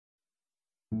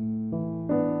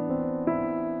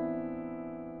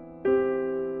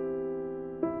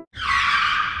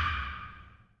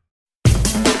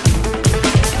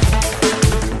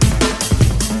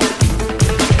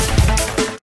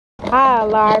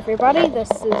Hello everybody, this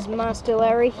is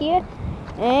MasterElliot here,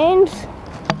 and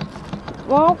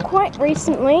well, quite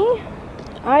recently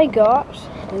I got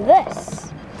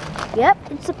this. Yep,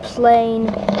 it's a plane.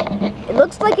 It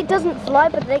looks like it doesn't fly,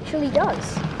 but it actually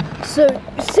does. So,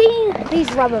 see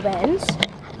these rubber bands?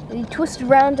 They twist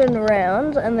around and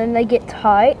around, and then they get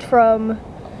tight from,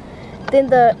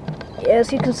 then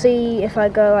as you can see, if I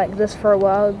go like this for a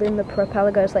while, then the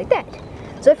propeller goes like that.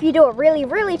 So if you do it really,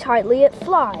 really tightly, it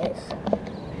flies.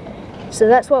 So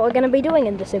that's what we're going to be doing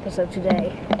in this episode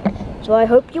today. So I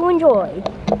hope you enjoy,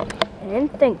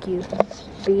 and thank you.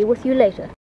 Be with you later.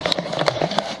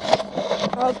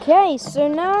 Okay, so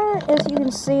now, as you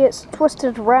can see, it's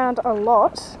twisted around a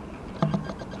lot.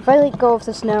 If I let go of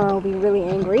this now, I'll be really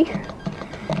angry.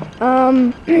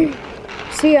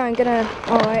 So yeah,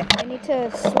 alright, I need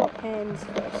to swap hands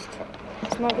first.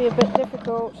 This might be a bit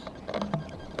difficult.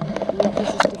 Yeah, this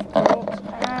is difficult.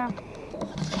 Okay.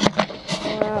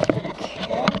 Oh.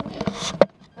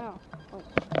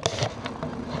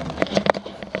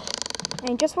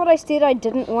 And just what I said I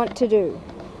didn't want to do.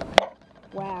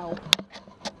 Wow.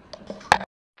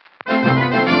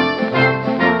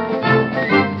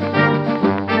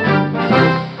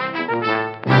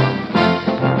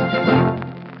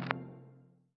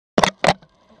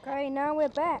 Okay, now we're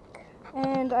back.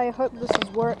 And I hope this has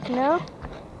worked now.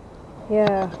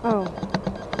 Yeah, oh.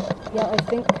 Yeah, I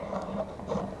think.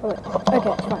 Oh, wait.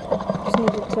 Okay, fine. Just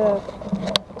needed to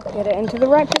get it into the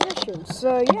right position.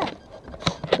 So, yeah.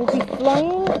 We'll be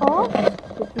flying off.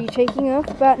 We'll be taking off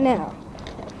about now.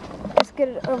 Let's get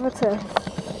it over to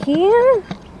here.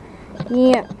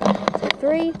 Yeah. So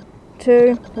 3,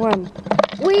 2, 1.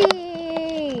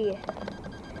 Whee!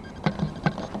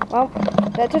 Well,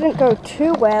 that didn't go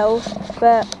too well,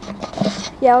 but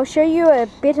yeah, I'll show you a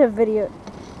better video.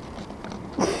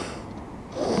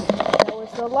 That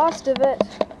was the last of it.